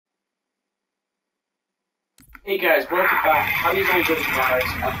Hey guys, welcome back. How you all doing guys?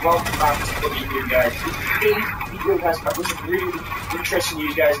 And welcome back to the video guys. Today's video guys, I've got some really interesting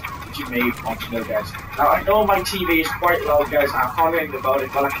news guys that you may want to know guys. Now I know my TV is quite loud guys, I can't do anything about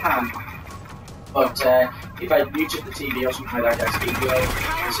it, but I can. But if I mute up the TV or something like that guys, it will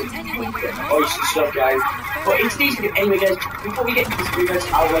listen to my voice and stuff guys. But in today's video anyway guys, before we get into this video guys,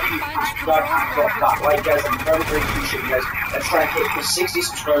 I'll let you subscribe and drop that like guys. I'm very appreciate you guys. Let's try and hit the 60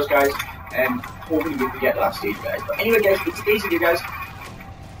 subscribers guys. And hopefully we can get to that stage guys. But anyway guys, in today's video guys,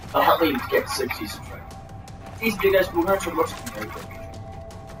 I'll help you to get to 60 subscribers. In today's video guys, we're going to talk about something very quick.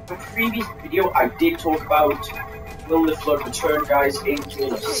 In the previous video I did talk about Will the Flood return guys in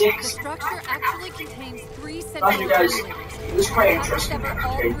Halo 6. The structure actually contains 3 Thank you guys, it was quite interesting.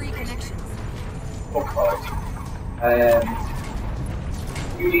 Okay.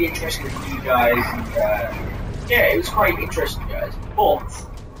 Really interesting for you guys and yeah, it was quite interesting guys. But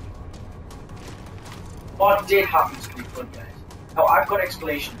what did happen to the Flood guys? Now I've got an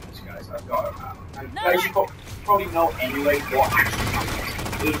explanation for this guys. I've got and guys you probably know anyway what actually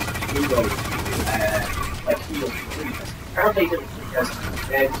happened in Halo like Halo 3 guys. Apparently the guys,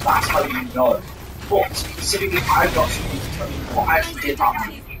 then that's how you know. But specifically I've got something to tell you what actually did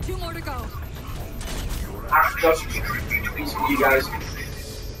happen. 2 more to go. I've got these for you guys.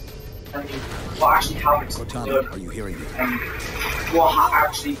 And what actually happened to the Flood. Are you hearing me? And what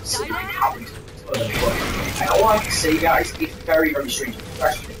actually specifically happened to the Flood. And all I can say guys, it's very strange.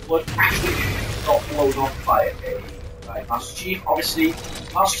 Actually the Flood actually got blown up by Master Chief. Obviously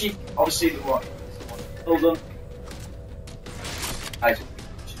the one killed them. Guys,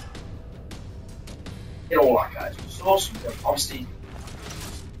 did all that guys. It was awesome. Obviously,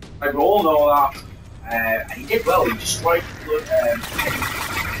 like we all know that. And he did well. He destroyed the Flood.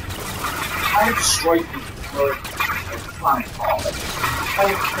 Kind of destroyed the Flood planet part.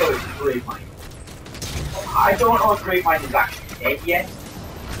 Kind of killed the Grave Mine. I don't know if Grave Mine is actually dead yet.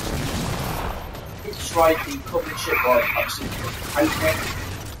 It destroyed the Covenant ship, but obviously it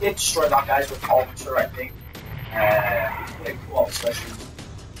did destroy that guys with Arbiter, I think. It's co-op especially.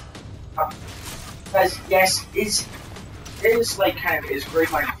 Guys, yes, it is like kind of is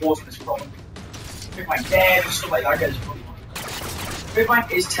Grave Mine causing this problem. Grave Mine dead and stuff like that guys. Grave Mine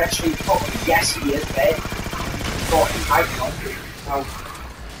is technically probably yes he is dead, but he might not be. Now,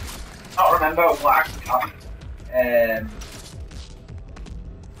 I don't remember what actually happened.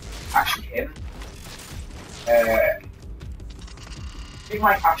 Actually him. He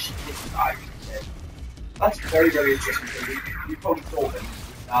might actually did die. That's very interesting because we probably thought that he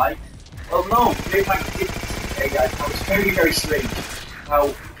would die. Well no, they might did guys, that was very strange.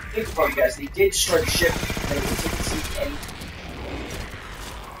 Now, think about it guys, they did destroy the ship and they didn't see any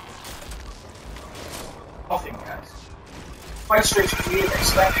nothing guys. Quite strange because we didn't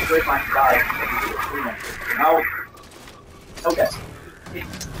expect the Great Man to die. Now, guys, he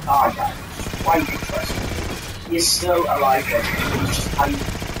didn't die guys, which is quite interesting. He is still alive guys, he's just hiding.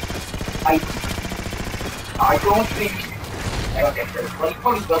 I don't think I'll get rid of it, but he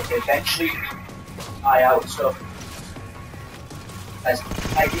probably will eventually die out and stuff. As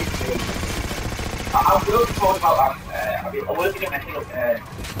I did do. I will talk about that, I will be doing a thing of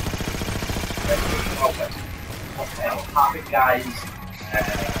what happened guys,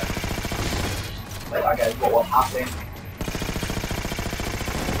 like that guys, what will happen.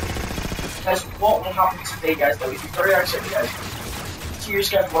 Guys, what will happen today guys, though, if you're very excited guys, cheers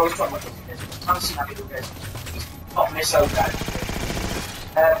guys, what I was talking about this, I'm seeing that video guys, not miss out guys.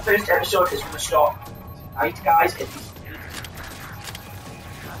 First episode is going to start tonight guys,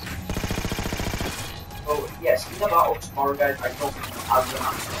 so yes, either that or tomorrow guys, I don't think I'll be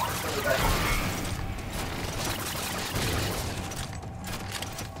on tomorrow guys.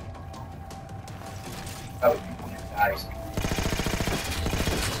 That would be brilliant, guys.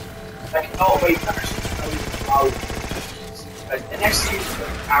 I cannot wait to actually tell you about the next season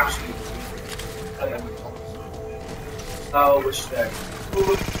is actually which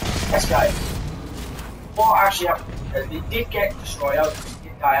yes guys. What actually happened? They did get destroyed out, they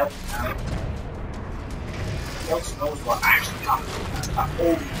did die out now. Who else knows what actually happened? That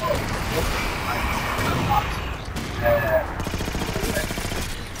whole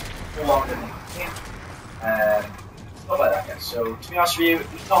full on him. Stuff like that guys. So to be honest with you,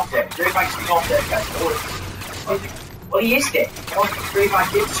 he's not dead. Grave Mine's not dead guys. Well he is dead. Grave Mine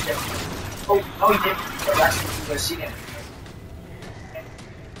did just get him. Oh no he didn't. But actually we were seeing it.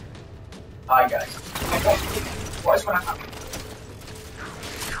 Hi guys. What is going to happen?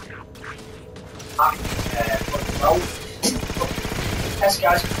 Well, yes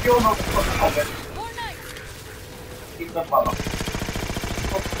guys, if you're not the fucking keep them well.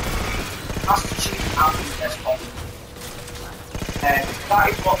 Master Chief and the best compliment. And that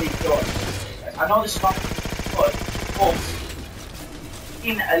is what they've done. I know this is not good, but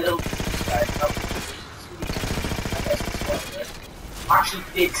in a little actually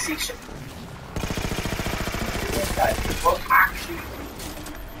did see something. It was actually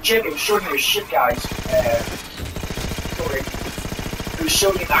Jim, it was showing you a shit guys story. It was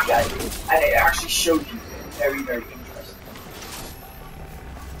showing you that guy, and it actually showed you very, very interesting.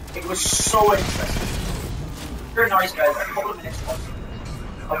 It was so interesting. Very nice guys, a couple of minutes on.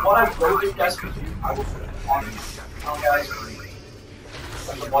 And what I will do guys, I will put it on guys.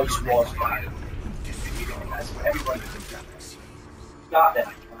 What the voice was guys, everybody got that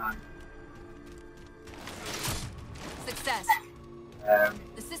man. Success.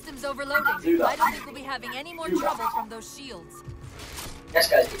 The system's Do overloading. that. I don't think we'll be having any more trouble from those shields. Yes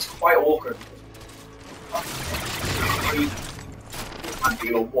guys, it's quite awkward. And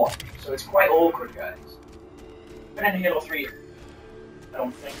Halo 1. So it's quite awkward guys. Been in Halo 3, I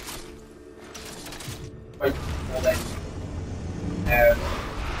don't think. Wait, well then.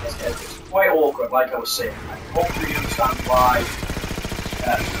 Yes guys, it's quite awkward like I was saying. I don't really understand why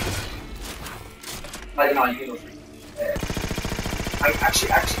I don't know in Halo 3. I actually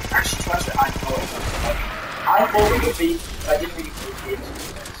trust it, I know it. I thought it would be, but I didn't really put it into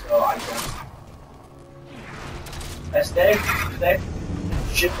it, so I don't. As their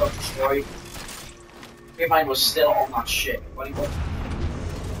ship got destroyed, Gravemind was still on that ship when he was.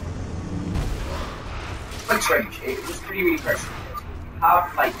 Quite strange, it was pretty, really frustrating. We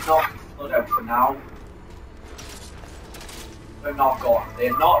have, like, knocked Flood out for now. They're not gone.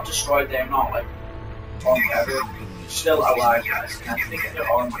 They're not destroyed, they're not, like, on ever. Still alive, guys, and I think they're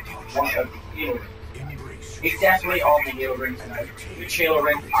on one of the Halo rings. It's definitely on the Halo rings now. Which Halo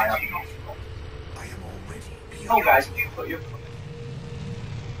ring? I have not. Oh, guys, put your.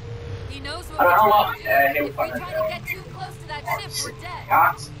 He knows I don't know what Halo Halo If we try to get too close to that ship, we're dead.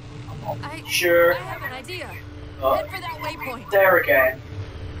 That, I'm not sure. I have an idea. Head But for that waypoint. there again,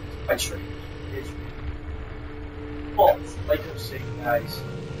 quite strange. It is. But, like I was saying, guys,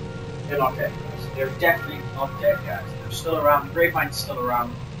 they're not dead, guys. They're definitely not dead, guys. They're still around. Gravemind's still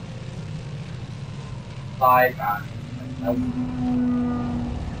around. Live and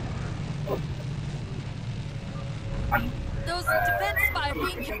Those defense spy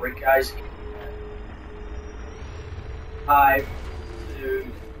being break, guys. 5, 2,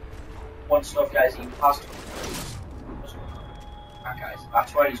 1 stuff, guys. He passed. That guys.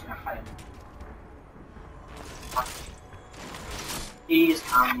 That's why he's gonna hide him. He is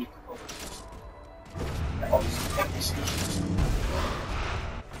handy. Obviously, every station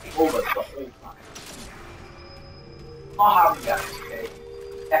over the whole time. Not having guys, okay?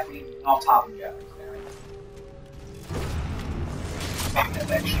 Definitely not having guys.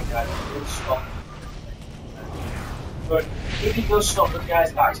 Eventually, guys, will stop. But if he does stop the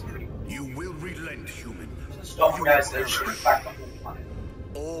guys, that is pretty good. You will relent, human. To stop the guys, they'll shoot back the whole planet.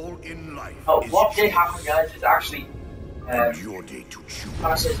 All in life. Oh, is what did happen, guys, is actually. your day to choose.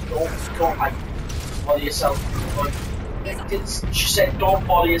 Hannah says, don't like bother yourself with blood. She said, don't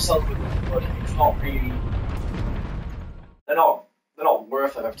bother yourself with blood. It's not really. They're not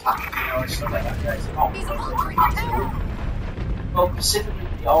worth of attack, you know, and stuff like that, guys. They're not He's worth altering of the attack. tower. Well, specifically,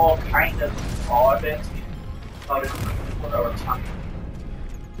 they are kind of hard bit about it, what our attack.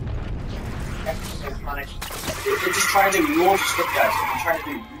 They're just trying to do loads of stuff, guys. They're trying to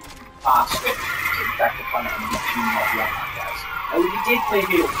do fast stuff to attack the planet and not beyond that, guys. Now, we did play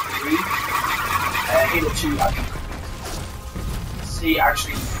Halo 3, Halo 2, I think. See,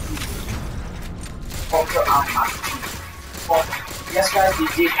 actually, Bunker and Master Chief. But, yes, guys, they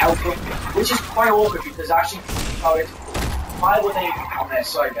did help them, which is quite awkward because actually, about it, why were they on their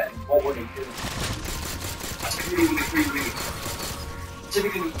side then? What were they doing? That's really.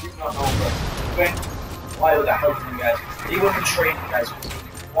 Typically, we do not know, but why were they helping them, guys? They were betraying them, guys.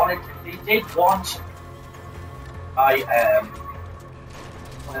 They did want by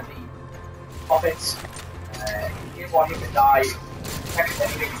one of the puppets. He did want him to die.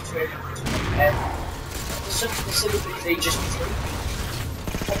 Technically, he was betrayed. Specifically, they just betrayed.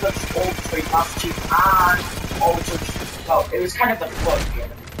 Puppets all betrayed Master Chief and all the judges. Well, it was kind of the fun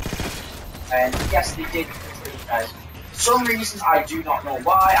game. And yes, they did betray you guys. For some reason, I do not know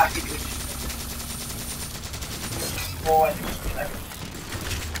why. I think it was just more and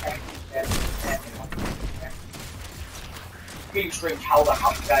really strange how that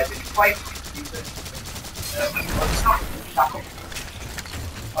happened, guys. It's quite confusing. But it's not that complicated.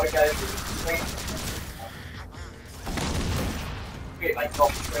 Alright, guys, it's strange. Great, like,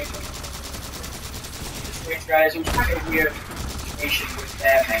 not strange. Strange, guys. It was kind of a weird situation with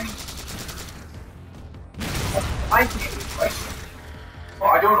them and I think it was quite strange. Well,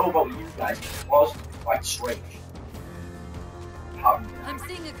 I don't know about you guys, but it was quite strange. I'm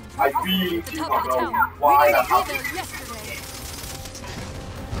seeing a control I really at the do top not of the know tower. why We that didn't happened. get there yesterday.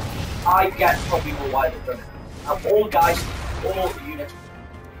 I get probably more why they've done it. Now, all guys, all the units,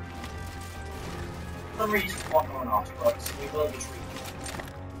 for some reason, one or not, but we will retreat.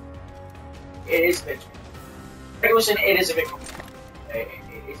 It is a bit. Like I was saying, it is a bit confusing.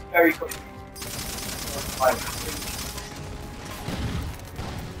 It's very confusing.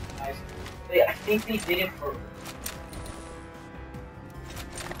 I think they did it for.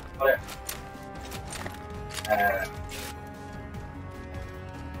 But,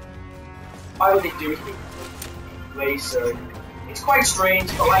 why would they do it anyway? So it's quite strange,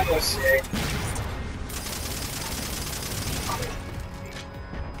 but like I said,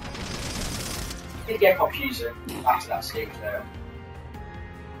 it did get confusing after that stage there.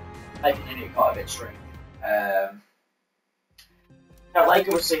 I think it got a bit strange. Now, like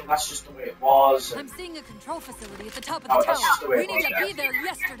I was saying, that's just the way it was. I'm seeing a control facility at the top of Oh, the that's just the tower. way We it need was, to be there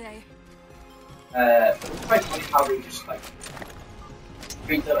yesterday. It's quite funny how they just like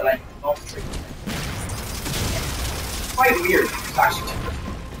treat the like not treat them. It's quite weird, actually.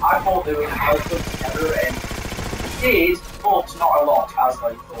 I thought they were going to help them together, and did, but not a lot, as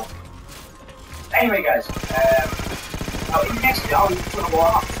I thought. Anyway, guys, now in the next video, we're going to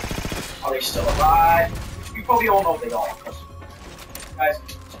watch. Are they still alive? Which we probably all know they are, because guys,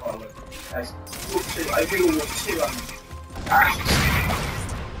 spoiler, guys, I really want to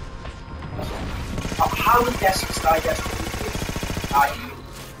how the Deskins Digest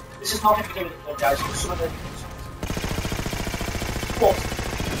this is nothing to do with the club, guys, but some of the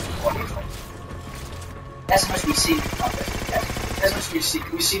Decimus we see,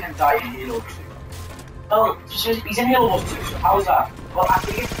 Decimus we've seen him die in Halo 2. Oh, he's in Halo 2, so how is that? Well, I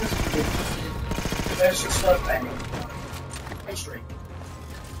think it's because of the first stuff and history.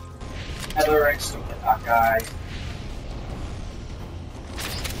 Heather and stuff like that, guys.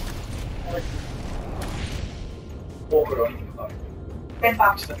 Awkward or anything about it. Get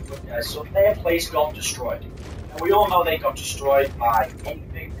back to the front, guys. So their place got destroyed. And we all know they got destroyed by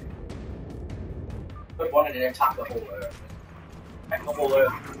anything that wanted to attack the whole Earth. Attack the whole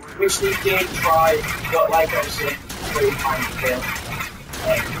Earth. Which they did try, but like I was saying, Great Mind failed.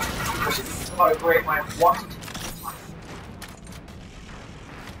 Because it's not a Great Mind wanted to.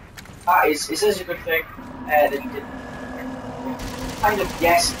 That is a good thing that he did. Kind of,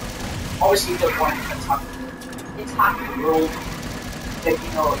 yes. Obviously, they don't want to attack the world. But,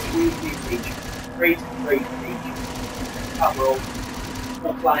 you know, we reach great reach. That world,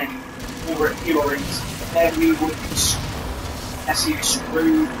 whole planet, over Halo rings. Then we would be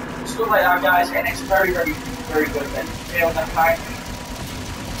screwed. Stuff like that, guys. And it's very, very, very good that he failed that time.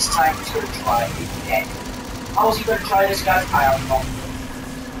 This time he's going to try again. How is he going to try this, guys? I have not.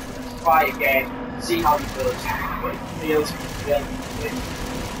 Try again, see how he does. What he feels,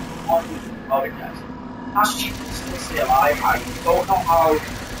 on with it, guys. As cheap as still stay alive, I don't know how.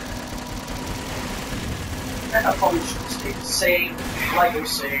 I probably should stay the same, like I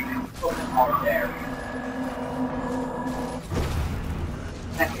was saying, something hard there.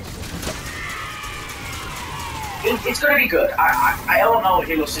 It's gonna be good. I don't know what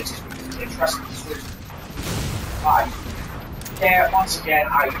Halo 6 is going to be interesting. Yeah, once again,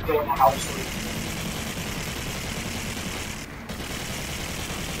 I don't know how to do it.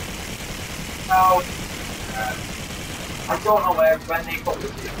 No, I don't know when they put it in.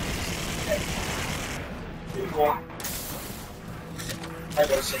 2-1. I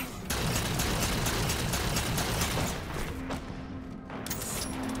gotta see.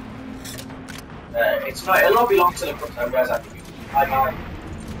 It's not. It'll not be long till it comes out, guys. I think. Bye.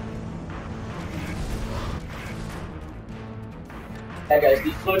 Yeah, guys,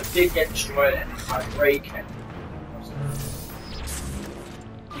 the flood did get destroyed and it's like break and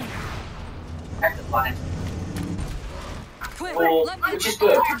protect the planet. Well, which is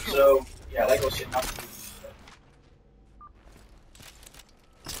good. So yeah, like I was saying,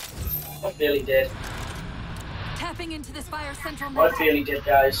 what Bailey did. Tapping into this fire central What net. Bailey did,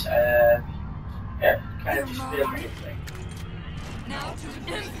 guys. Yeah, kind of just failed everything. Now to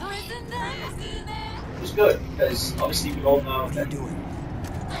imprison them. It was good because obviously we all know that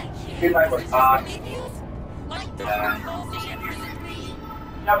we might work hard.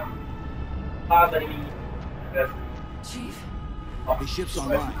 Yep. Glad that he. Chief, The ship's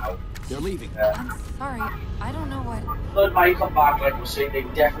online. They're leaving. I'm sorry. I don't know what. Blood might come back, like we're saying, they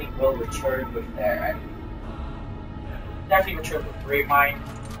definitely will return with their. Definitely return with Great Mind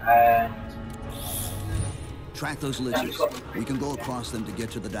and. Track those liches. We can go across them to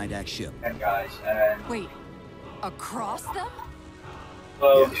get to the Didact ship. And guys, Wait, Across them?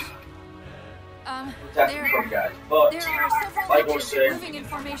 Well, There, from guys. But there are several like I was legions saying, moving in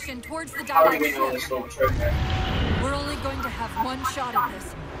formation towards the how do Dyad we know ship. this will return there? We're only going to have one shot at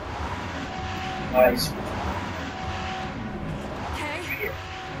this. Nice. Okay?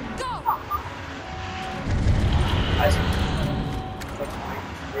 Go! Nice.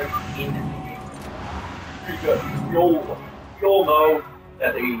 Pretty good. We all know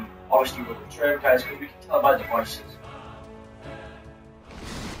that they obviously will return, guys, because we can tell by the voices.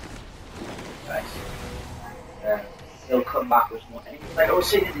 Guys. They'll come back with more. Anything like I was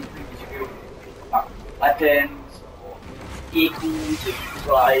saying in the previous video, they'll come back with weapons or vehicles and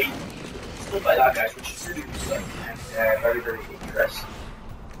like stuff like that, guys, which is really good and very, very interesting.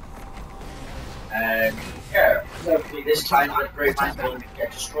 And yeah, hopefully this time the Great Man's will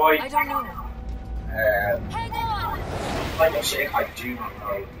get destroyed. I don't know. Hang on! Like I was saying, I do not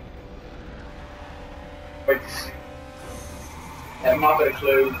know. But I've not got a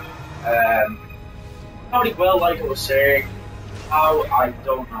clue. Probably will, like I was saying. How, I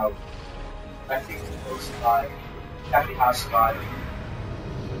don't know. I think he will survive. He definitely has survived.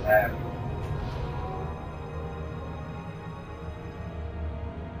 Yeah.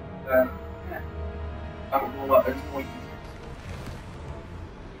 I don't know what there's more.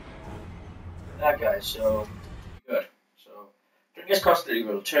 That guys, so good. So fingers crossed that he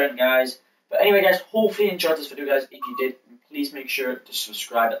will return, guys. But anyway, guys, hopefully you enjoyed this video, guys. If you did, please make sure to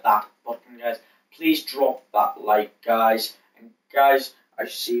subscribe at that button, guys. Please drop that like, guys. And guys, I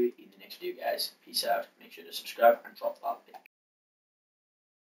shall see you in the next video, guys. Peace out. Make sure to subscribe and drop that like.